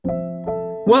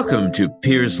Welcome to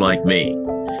Peers Like Me.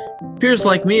 Peers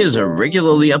Like Me is a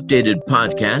regularly updated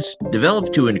podcast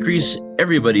developed to increase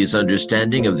everybody's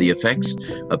understanding of the effects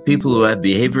of people who have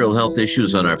behavioral health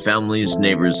issues on our families,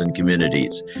 neighbors, and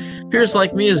communities. Peers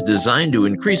Like Me is designed to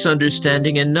increase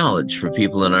understanding and knowledge for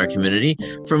people in our community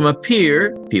from a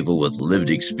peer, people with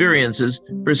lived experiences,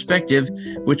 perspective,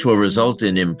 which will result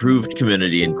in improved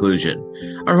community inclusion.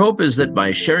 Our hope is that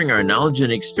by sharing our knowledge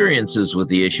and experiences with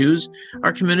the issues,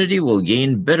 our community will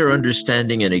gain better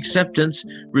understanding and acceptance,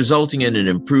 resulting in an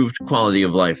improved quality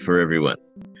of life for everyone.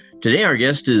 Today, our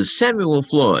guest is Samuel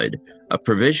Floyd, a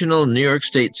provisional New York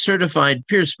State certified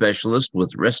peer specialist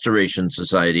with Restoration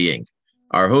Society, Inc.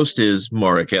 Our host is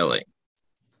Maura Kelley.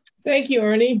 Thank you,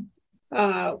 Ernie.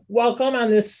 Welcome on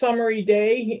this summery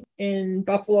day in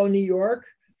Buffalo, New York.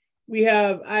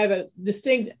 I have a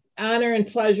distinct honor and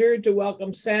pleasure to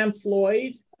welcome Sam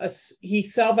Floyd. He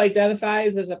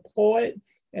self-identifies as a poet,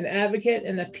 an advocate,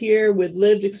 and a peer with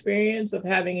lived experience of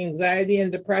having anxiety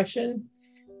and depression.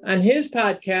 On his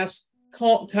podcast,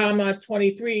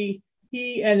 23,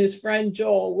 he and his friend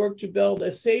Joel work to build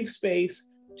a safe space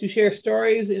to share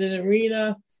stories in an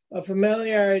arena of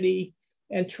familiarity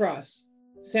and trust.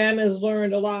 Sam has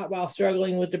learned a lot while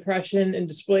struggling with depression and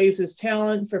displays his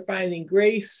talent for finding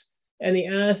grace and the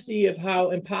honesty of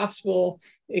how impossible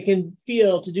it can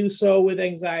feel to do so with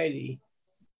anxiety.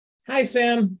 Hi,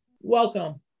 Sam.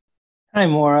 Welcome. Hi,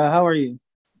 Maura. How are you?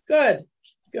 Good.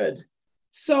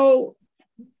 So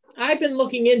I've been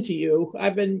looking into you.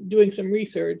 I've been doing some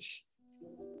research,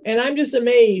 and I'm just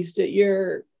amazed at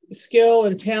your skill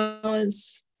and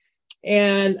talents.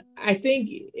 And I think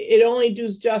it only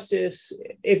does justice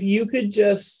if you could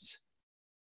just,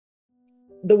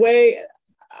 the way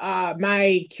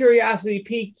my curiosity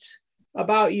piqued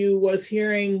about you was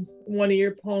hearing one of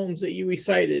your poems that you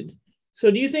recited. So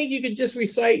do you think you could just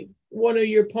recite one of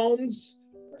your poems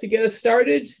to get us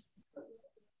started?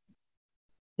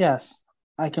 Yes,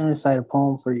 I can recite a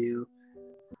poem for you.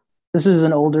 This is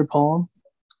an older poem.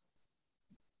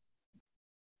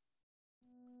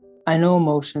 I know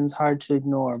emotions hard to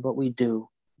ignore, but we do,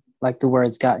 like the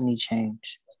words got any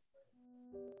change.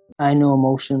 I know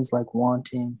emotions like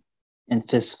wanting and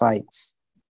fist fights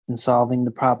and solving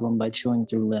the problem by chewing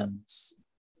through limbs.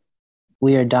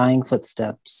 We are dying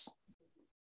footsteps,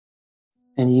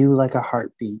 and you like a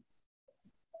heartbeat,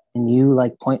 and you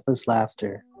like pointless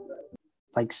laughter,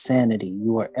 like sanity,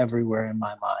 you are everywhere in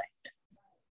my mind.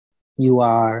 You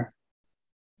are,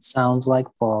 sounds like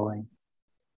falling,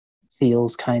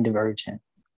 feels kind of urgent,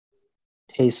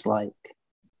 tastes like,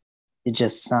 it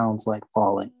just sounds like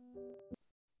falling.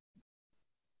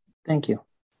 Thank you.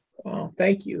 Oh,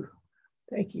 thank you.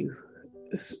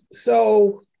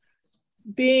 So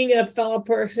being a fellow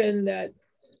person that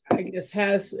I guess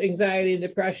has anxiety and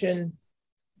depression,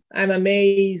 I'm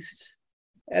amazed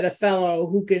at a fellow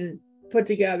who can put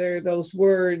together those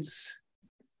words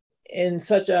in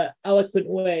such an eloquent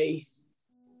way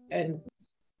and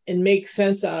make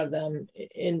sense out of them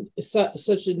in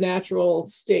such a natural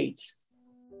state.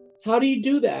 How do you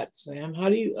do that, Sam? How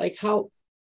do you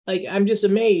I'm just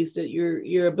amazed at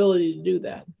your ability to do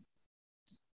that.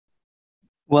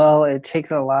 Well, it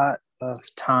takes a lot of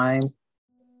time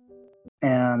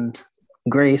and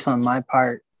grace on my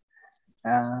part.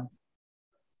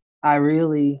 I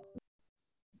really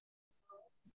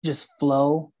just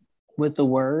flow with the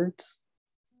words.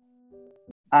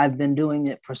 I've been doing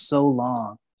it for so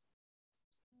long.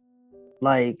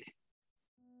 Like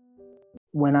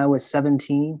when I was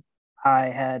 17, I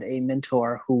had a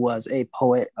mentor who was a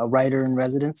poet, a writer in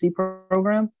residency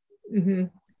program. Mm-hmm.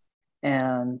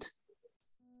 And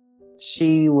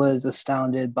she was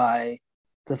astounded by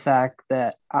the fact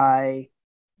that I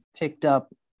picked up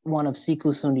one of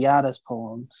Siku Sundiata's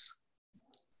poems.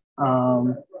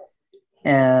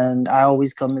 And I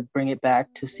always come and bring it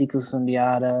back to Siku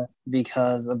Sundiata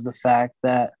because of the fact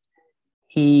that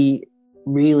he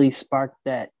really sparked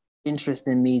that interest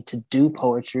in me to do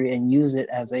poetry and use it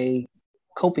as a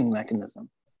coping mechanism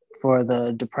for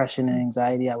the depression and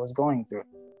anxiety I was going through.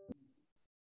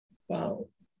 Wow.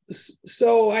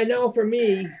 So I know for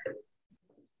me,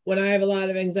 when I have a lot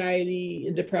of anxiety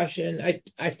and depression,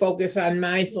 I focus on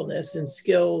mindfulness and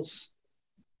skills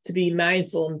to be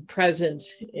mindful and present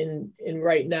in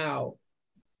right now.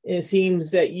 And it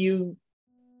seems that you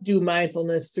do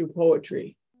mindfulness through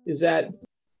poetry. Is that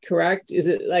correct? Is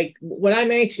it like when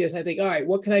I'm anxious, I think, all right,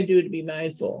 what can I do to be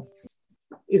mindful?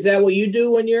 Is that what you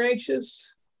do when you're anxious?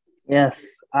 Yes,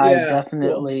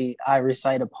 I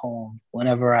recite a poem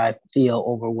whenever I feel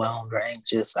overwhelmed or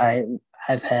anxious.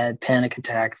 I've had panic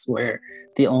attacks where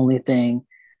the only thing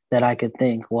that I could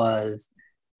think was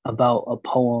about a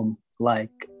poem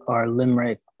like, or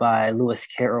limerick by Lewis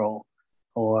Carroll,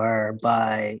 or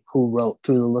by who wrote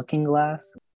Through the Looking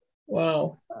Glass.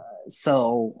 Wow.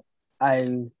 So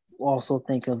I also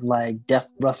think of like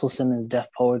Russell Simmons' Deaf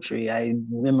Poetry. I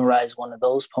memorized one of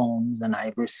those poems and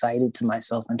I recited to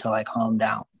myself until I calmed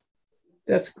down.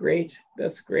 That's great.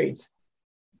 That's great.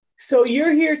 So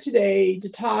you're here today to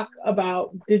talk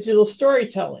about digital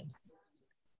storytelling.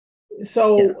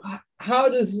 So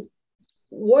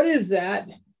what is that?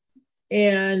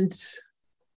 And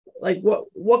like,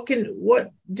 what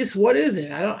is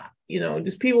it? I don't,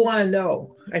 just people want to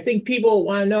know. I think people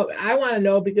want to know. I want to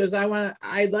know because I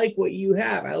like what you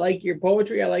have. I like your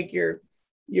poetry. I like your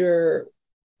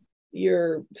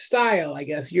style, I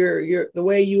guess, your the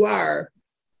way you are.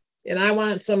 And I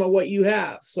want some of what you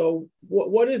have. So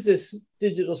what is this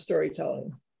digital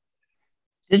storytelling?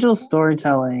 Digital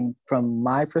storytelling, from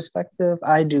my perspective,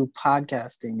 I do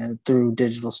podcasting through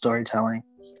digital storytelling.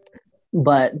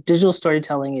 But digital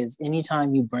storytelling is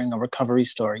anytime you bring a recovery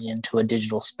story into a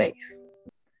digital space.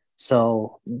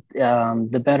 So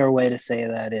the better way to say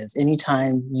that is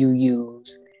anytime you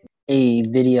use a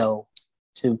video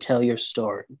to tell your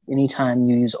story, anytime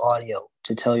you use audio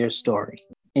to tell your story,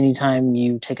 anytime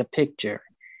you take a picture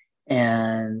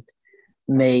and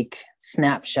make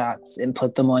snapshots and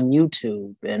put them on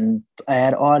YouTube and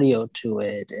add audio to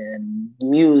it and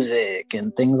music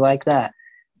and things like that,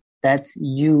 that's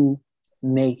you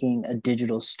making a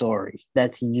digital story.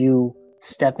 That's you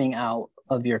stepping out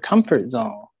of your comfort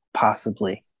zone,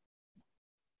 possibly,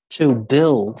 to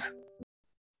build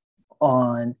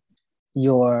on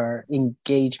your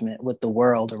engagement with the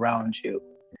world around you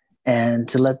and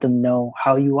to let them know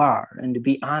how you are and to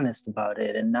be honest about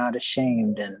it and not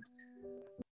ashamed and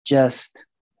just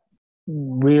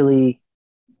really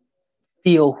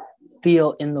feel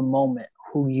in the moment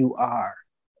who you are.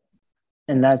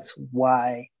 And that's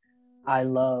why I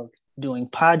love doing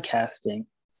podcasting,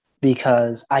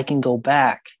 because I can go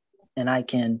back and I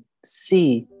can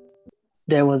see.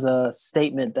 There was a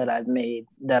statement that I've made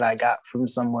that I got from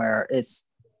somewhere. It's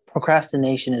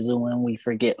procrastination is when we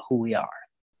forget who we are.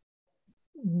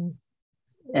 Mm-hmm.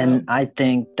 And I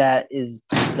think that is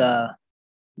the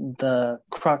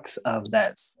crux of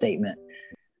that statement.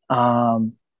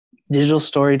 Digital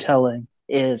storytelling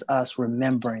is us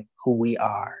remembering who we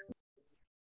are.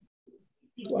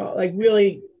 Well, like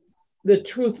really the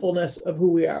truthfulness of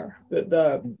who we are,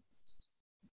 the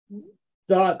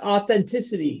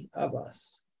authenticity of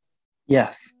us.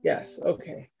 Yes. Yes.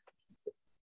 Okay.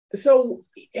 So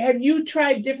have you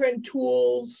tried different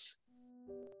tools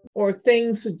or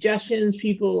things, suggestions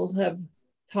people have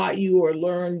taught you or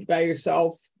learned by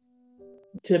yourself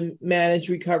to manage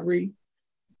recovery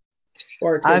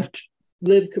or to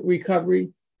live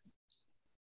recovery?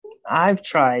 I've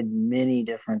tried many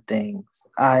different things.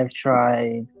 I've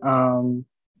tried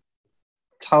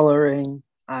coloring.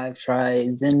 I've tried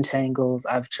Zentangles.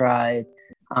 I've tried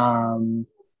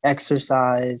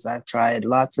exercise. I've tried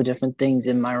lots of different things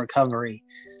in my recovery.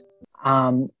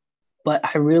 But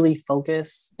I really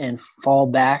focus and fall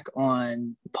back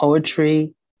on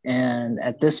poetry and,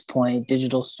 at this point,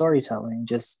 digital storytelling,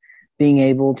 just being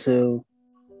able to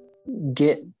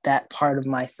get that part of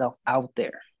myself out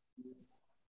there.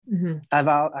 Mm-hmm.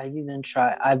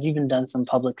 I've even done some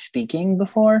public speaking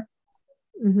before.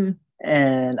 Mm-hmm.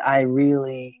 And I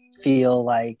really feel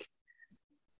like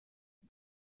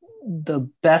the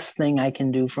best thing I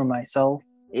can do for myself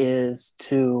is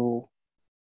to,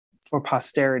 for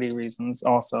posterity reasons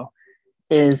also,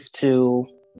 is to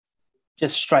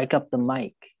just strike up the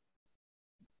mic.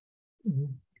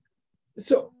 Mm-hmm.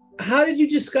 So how did you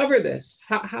discover this?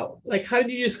 How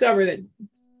did you discover that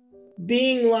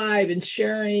being live and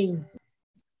sharing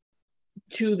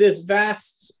to this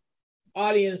vast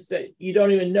audience that you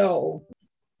don't even know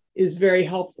is very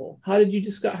helpful? How did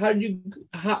you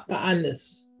hop on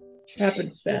this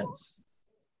happenstance?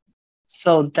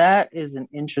 So that is an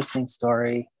interesting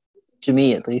story, to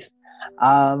me at least.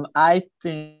 I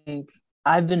think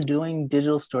I've been doing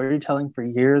digital storytelling for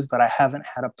years, but I haven't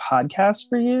had a podcast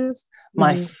for years. Mm-hmm.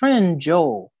 My friend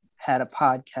Joel had a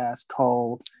podcast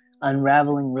called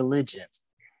Unraveling Religion,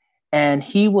 and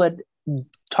he would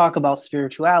talk about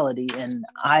spirituality, and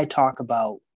I talk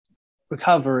about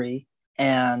recovery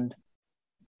and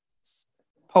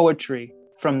poetry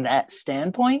from that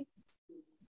standpoint.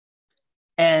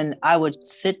 And I would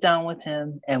sit down with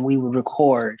him and we would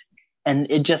record, and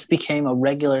it just became a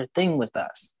regular thing with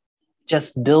us,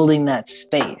 just building that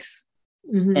space.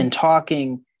 Mm-hmm. And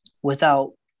talking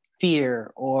without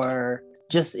fear or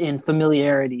just in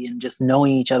familiarity and just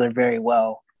knowing each other very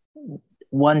well.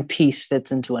 One piece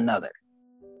fits into another.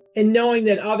 And knowing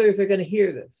that others are going to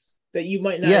hear this. that you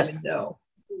might not even know.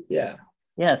 Yeah.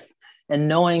 Yes. And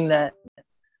knowing that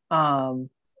the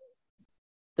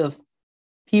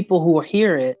people who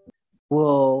hear it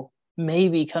will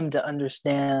maybe come to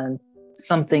understand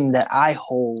something that I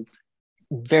hold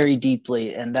very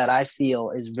deeply and that I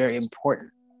feel is very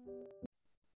important.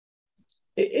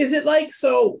 Is it like,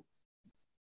 so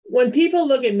when people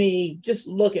look at me, just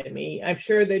look at me, I'm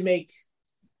sure they make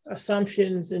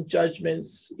assumptions and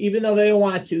judgments, even though they don't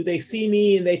want to. They see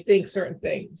me and they think certain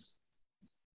things.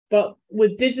 But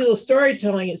with digital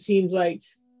storytelling, it seems like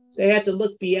they have to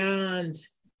look beyond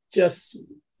just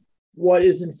what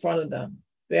is in front of them.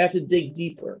 They have to dig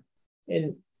deeper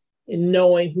in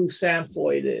knowing who Sam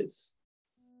Floyd is.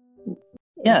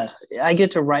 Yeah, I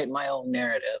get to write my own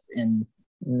narrative in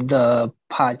the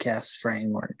podcast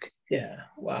framework. Yeah,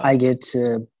 wow. I get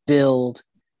to build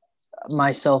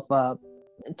myself up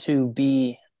to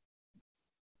be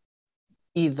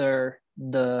either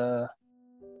the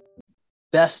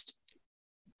best,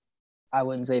 I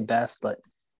wouldn't say best, but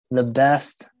the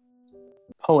best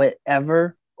poet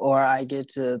ever, or I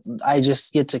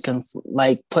just get to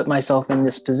put myself in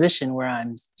this position where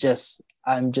I'm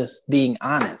just being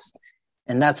honest.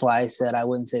 And that's why I said I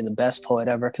wouldn't say the best poet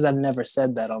ever, because I've never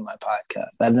said that on my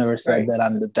podcast. I've never said that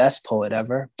I'm the best poet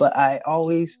ever, but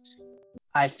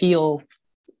I feel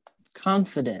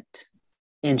confident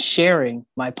in sharing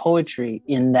my poetry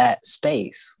in that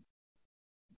space.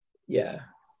 Yeah.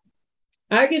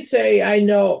 I could say I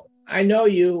know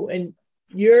you, and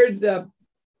you're the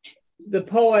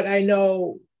poet I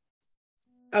know.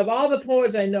 Of all the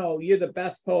poets I know, you're the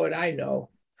best poet I know.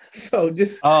 So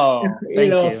just thank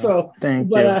you. So thank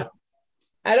you.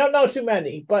 I don't know too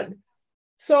many, but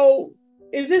so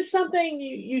is this something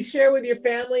you share with your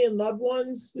family and loved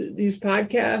ones, these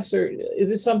podcasts, or is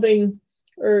this something,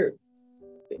 or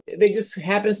they just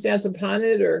happenstance upon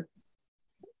it, or?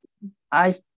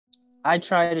 I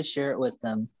try to share it with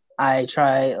them. I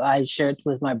share it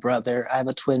with my brother. I have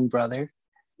a twin brother.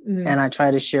 Mm-hmm. And I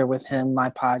try to share with him my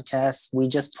podcast. We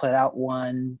just put out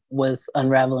one with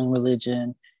Unraveling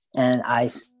Religion, and I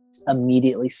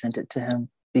immediately sent it to him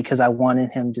because I wanted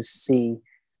him to see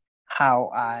how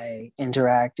I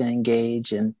interact and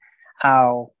engage, and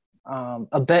how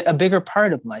a bigger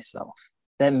part of myself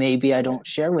that maybe I don't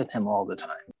share with him all the time.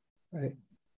 Right.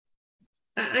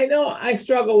 I know I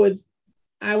struggle with,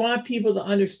 I want people to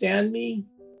understand me.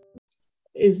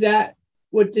 Is that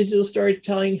what digital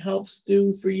storytelling helps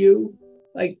do for you?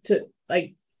 I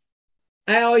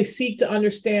always seek to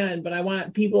understand, but I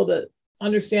want people to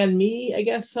understand me, I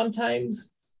guess,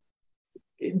 sometimes.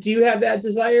 Do you have that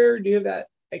desire? Do you have that,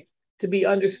 to be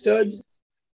understood?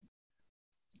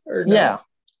 Or no?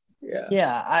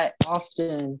 Yeah. I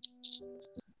often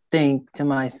think to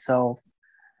myself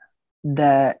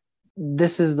that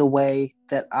this is the way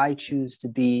that I choose to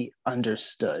be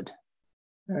understood.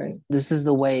 Right. This is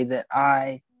the way that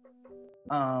I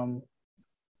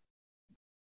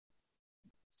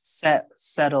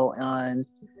settle on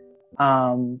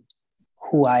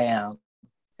who I am,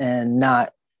 and not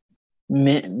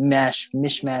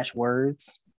mishmash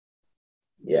words.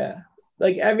 Yeah,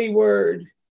 like every word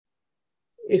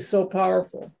is so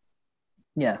powerful.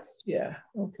 Yes. Yeah.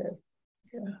 Okay.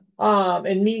 Yeah.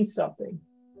 And means something.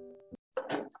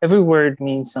 Every word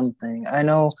means something. I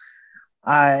know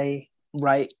I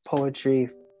write poetry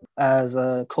as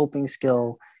a coping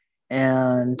skill,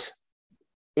 and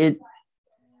it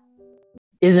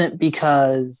isn't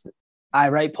because I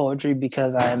write poetry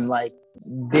because I'm like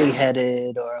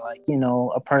big-headed or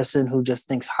a person who just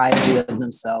thinks highly of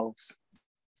themselves.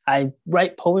 I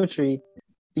write poetry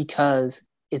because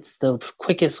it's the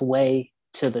quickest way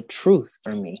to the truth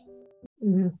for me.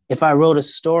 Mm-hmm. If I wrote a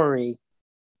story,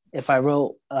 if I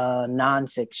wrote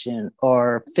nonfiction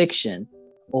or fiction,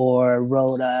 or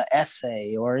wrote an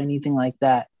essay or anything like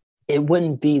that, it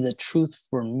wouldn't be the truth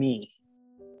for me.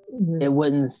 Mm-hmm.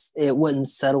 It wouldn't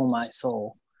settle my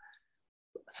soul.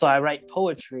 So I write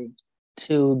poetry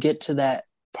to get to that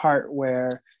part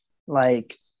where,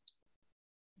 like,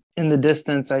 in the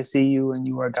distance I see you and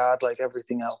you are God like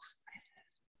everything else.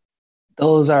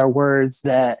 Those are words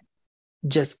that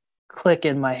just click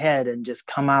in my head and just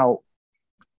come out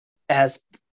as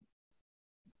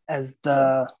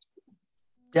the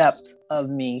depth of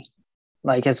me,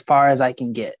 like as far as I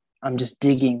can get. I'm just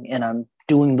digging, and I'm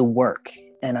doing the work,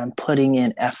 and I'm putting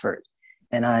in effort,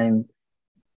 and I'm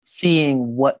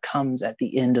seeing what comes at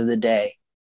the end of the day.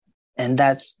 And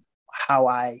that's how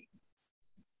I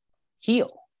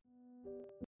heal.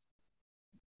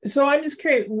 So I'm just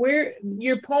curious, where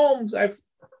your poems, I've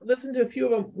listened to a few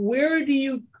of them, where do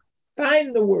you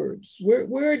find the words?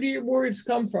 Where do your words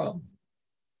come from?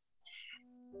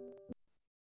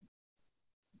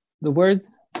 The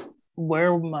words,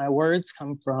 where my words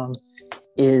come from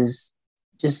is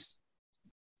just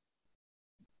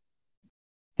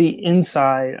the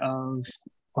inside of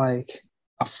like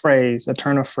a phrase, a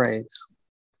turn of phrase.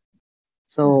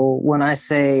 So when I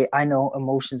say, I know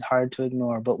emotions hard to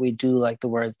ignore, but we do like the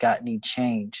words got need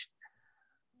change.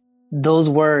 Those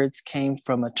words came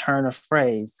from a turn of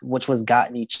phrase, which was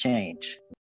got need change.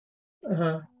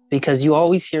 Uh-huh. Because you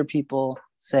always hear people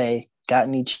say, got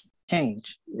need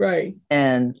change. Right.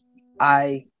 And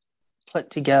I put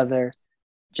together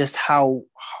just how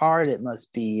hard it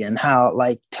must be and how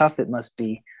like tough it must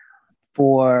be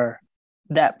for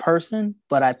that person,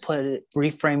 but I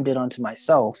reframed it onto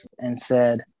myself and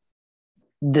said,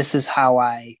 this is how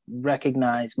I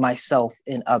recognize myself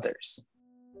in others.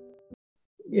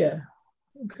 Yeah.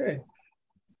 Okay.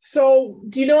 So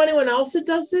do you know anyone else that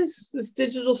does this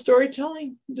digital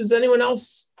storytelling? Does anyone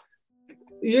else?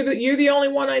 You're the only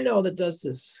one I know that does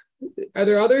this. Are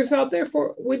there others out there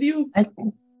with you?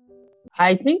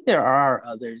 I think there are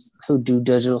others who do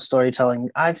digital storytelling.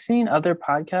 I've seen other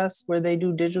podcasts where they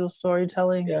do digital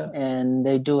storytelling, and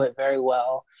they do it very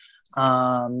well.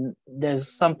 There's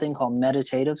something called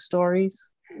meditative stories,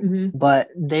 but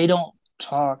they don't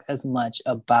talk as much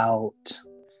about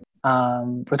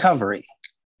recovery.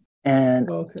 And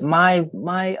my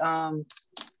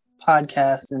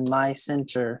podcast and my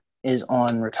center is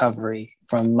on recovery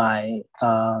from my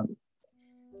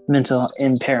mental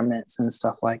impairments and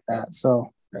stuff like that.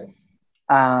 So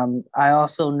I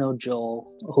also know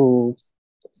Joel, who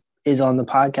is on the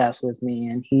podcast with me,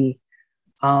 and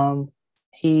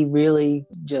he really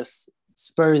just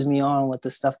spurs me on with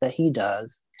the stuff that he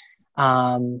does.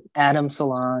 Adam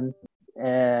Salon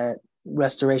at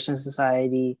Restoration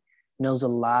Society knows a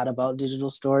lot about digital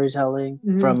storytelling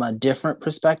from a different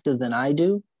perspective than I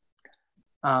do.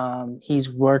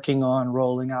 He's working on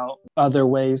rolling out other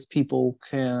ways people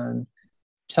can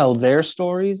tell their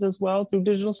stories as well through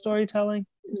digital storytelling,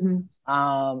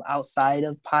 outside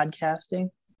of podcasting.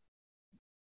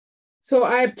 So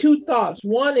I have two thoughts.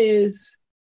 One is,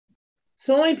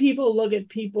 so many people look at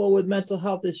people with mental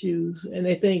health issues and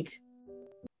they think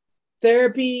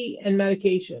therapy and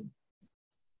medication.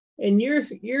 And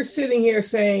you're sitting here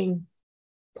saying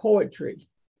poetry.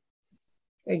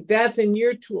 Like that's in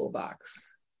your toolbox.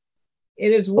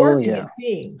 And it's working, it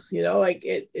seems, like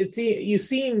you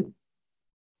seem,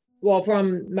 well,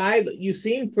 you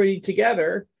seem pretty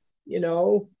together,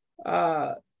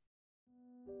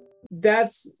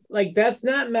 that's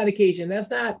not medication.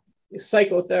 That's not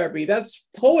psychotherapy. That's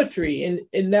poetry.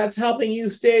 And that's helping you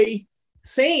stay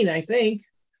sane, I think,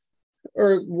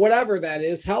 or whatever that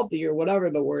is, healthy or whatever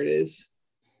the word is.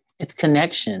 It's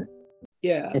connection.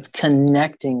 Yeah. It's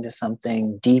connecting to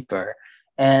something deeper.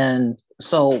 And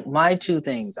so my two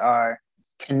things are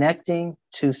connecting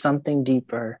to something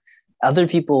deeper. Other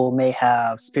people may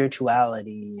have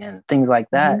spirituality and things like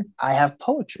that. I have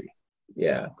poetry.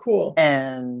 Yeah, cool.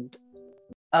 And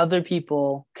other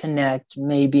people connect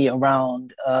maybe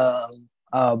around a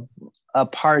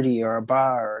party or a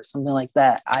bar or something like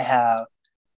that. I have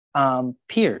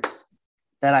peers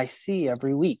that I see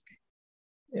every week.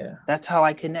 Yeah. That's how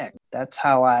I connect. That's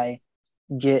how I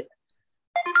get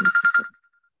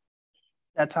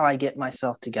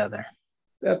myself together.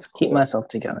 That's cool. Keep myself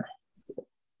together.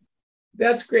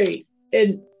 That's great.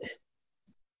 And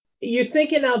you're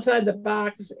thinking outside the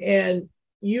box, and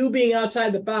you being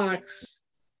outside the box,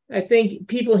 I think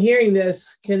people hearing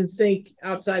this can think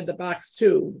outside the box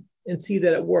too and see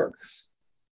that it works.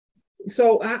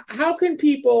 So how can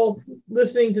people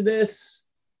listening to this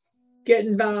get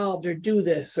involved or do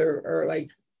this or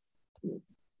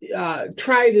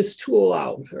try this tool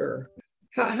out? Or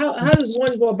how does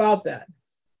one go about that?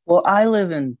 Well, I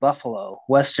live in Buffalo,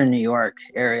 Western New York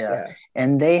area,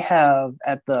 and they have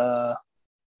at the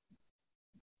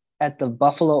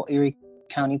Buffalo Erie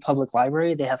County Public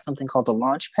Library, they have something called the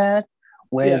Launchpad,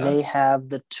 where they have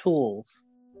the tools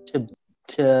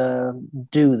to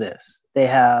do this. They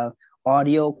have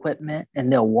audio equipment,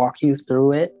 and they'll walk you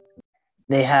through it.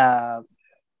 They have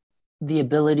the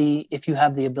ability, if you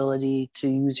have the ability to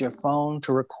use your phone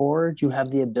to record, you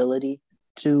have the ability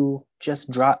to just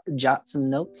jot some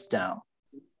notes down.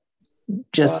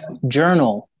 Just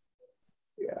journal.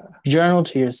 Yeah. Journal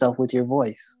to yourself with your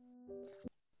voice.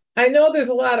 I know there's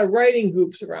a lot of writing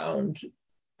groups around.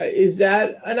 Is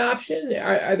that an option?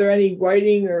 Are there any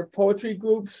writing or poetry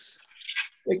groups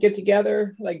that get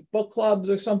together, like book clubs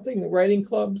or something, writing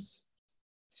clubs?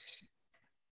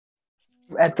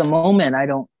 At the moment, I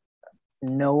don't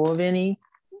know of any.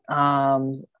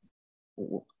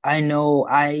 I know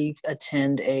I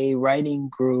attend a writing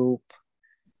group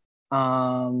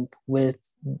with,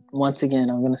 once again,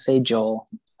 I'm going to say Joel,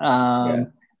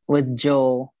 with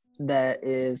Joel, that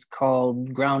is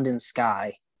called Ground and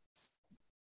Sky.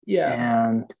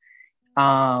 Yeah.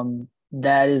 And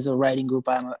that is a writing group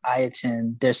I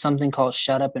attend. There's something called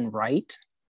Shut Up and Write.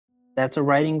 That's a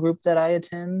writing group that I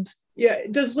attend. Yeah.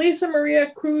 Does Lisa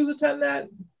Maria Cruz attend that?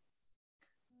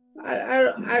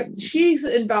 She's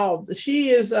involved. She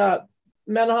is a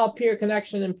mental health peer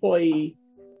connection employee,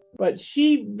 but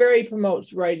she very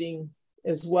promotes writing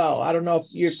as well. I don't know if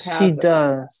you're She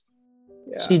does.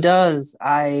 Yeah. She does.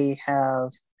 I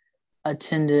have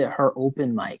attended her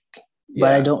open mic,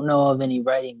 but I don't know of any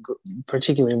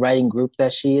particularly writing group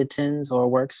that she attends or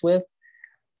works with.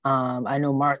 I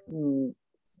know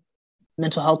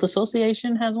Mental Health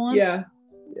Association has one. Yeah.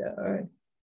 All right.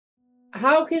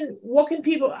 How can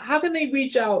they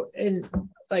reach out and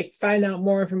like find out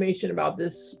more information about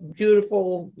this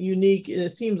beautiful, unique, and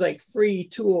it seems like free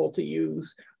tool to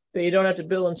use that you don't have to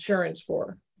bill insurance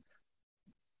for?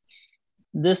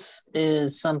 This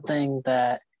is something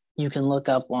that you can look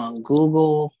up on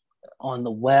Google, on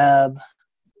the web,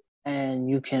 and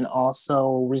you can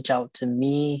also reach out to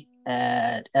me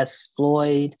at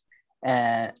Floyd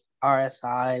at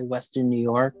RSI Western New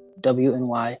York,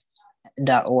 WNY.org.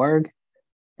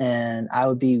 And I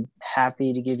would be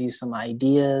happy to give you some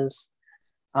ideas.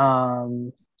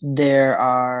 There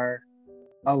are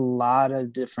a lot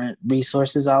of different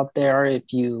resources out there.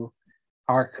 If you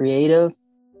are creative,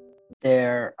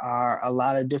 there are a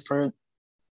lot of different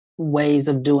ways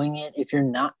of doing it. If you're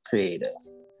not creative,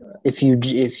 if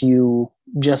you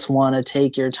just want to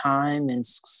take your time and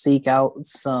seek out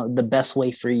the best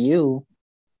way for you,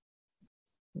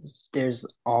 there's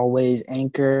always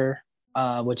Anchor,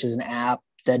 which is an app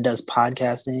that does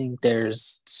podcasting.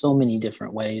 There's so many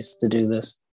different ways to do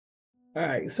this. All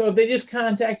right. So if they just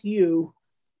contact you,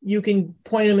 you can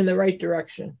point them in the right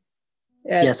direction.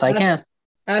 Yes, I can.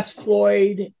 Ask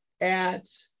Floyd at,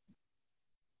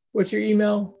 what's your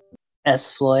email?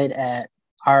 Floyd at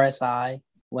RSI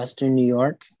Western New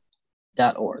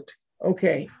York.org.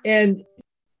 Okay. And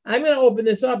I'm going to open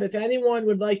this up. If anyone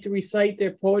would like to recite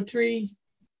their poetry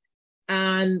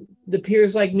on the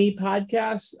Peers Like Me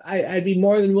podcast, I'd be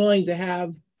more than willing to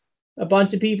have a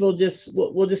bunch of people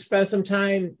we'll just spend some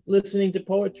time listening to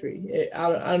poetry. I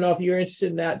don't know if you're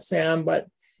interested in that, Sam, but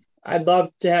I'd love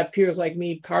to have Peers Like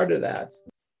Me part of that.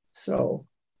 So,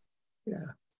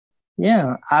 yeah.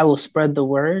 Yeah, I will spread the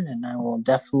word, and I will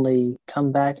definitely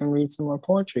come back and read some more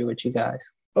poetry with you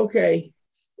guys. Okay.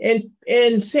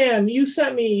 And Sam, you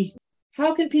sent me,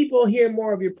 how can people hear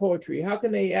more of your poetry? How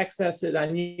can they access it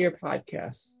on your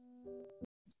podcast?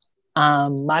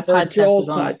 My podcast is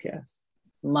on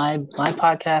my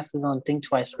podcast is on Think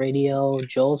Twice Radio.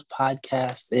 Joel's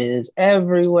podcast is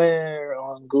everywhere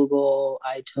on Google,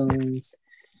 iTunes.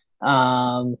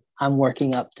 I'm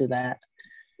working up to that.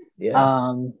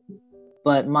 Yeah.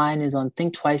 But mine is on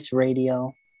Think Twice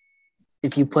Radio.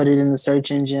 If you put it in the search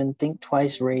engine, Think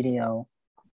Twice Radio,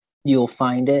 you'll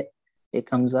find it. It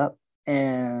comes up.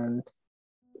 And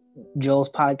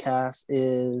Joel's podcast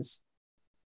is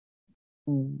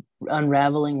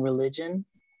Unraveling Religion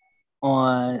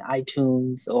on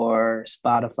iTunes or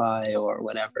Spotify or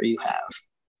whatever you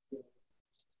have.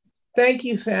 Thank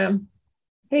you, Sam.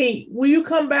 Hey, will you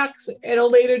come back at a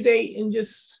later date and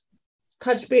just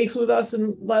touch base with us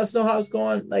and let us know how it's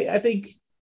going? Like, I think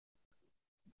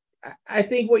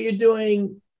what you're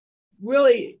doing,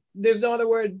 really, there's no other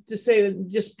word to say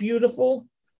than just beautiful.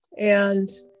 And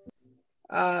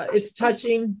it's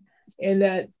touching, and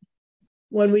that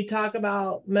when we talk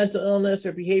about mental illness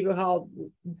or behavioral health,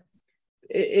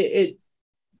 it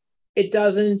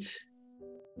doesn't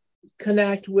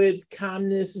connect with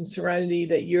calmness and serenity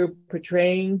that you're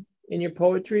portraying in your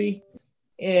poetry.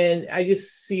 And I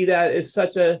just see that as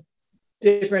such a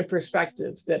different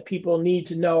perspective that people need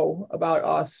to know about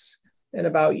us and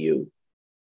about you.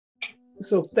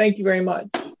 So thank you very much.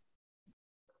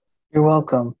 You're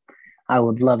welcome. I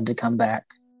would love to come back.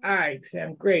 All right,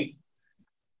 Sam. Great.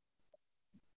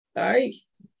 All right.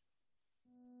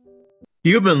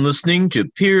 You've been listening to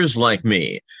Peers Like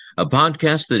Me, a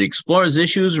podcast that explores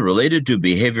issues related to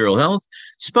behavioral health,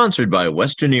 sponsored by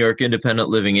Western New York Independent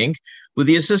Living, Inc., with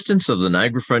the assistance of the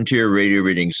Niagara Frontier Radio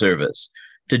Reading Service.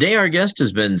 Today, our guest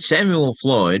has been Samuel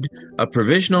Floyd, a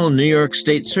provisional New York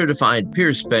State certified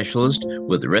peer specialist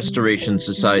with Restoration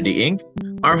Society, Inc.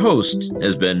 Our host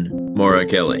has been Maura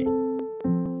Kelley.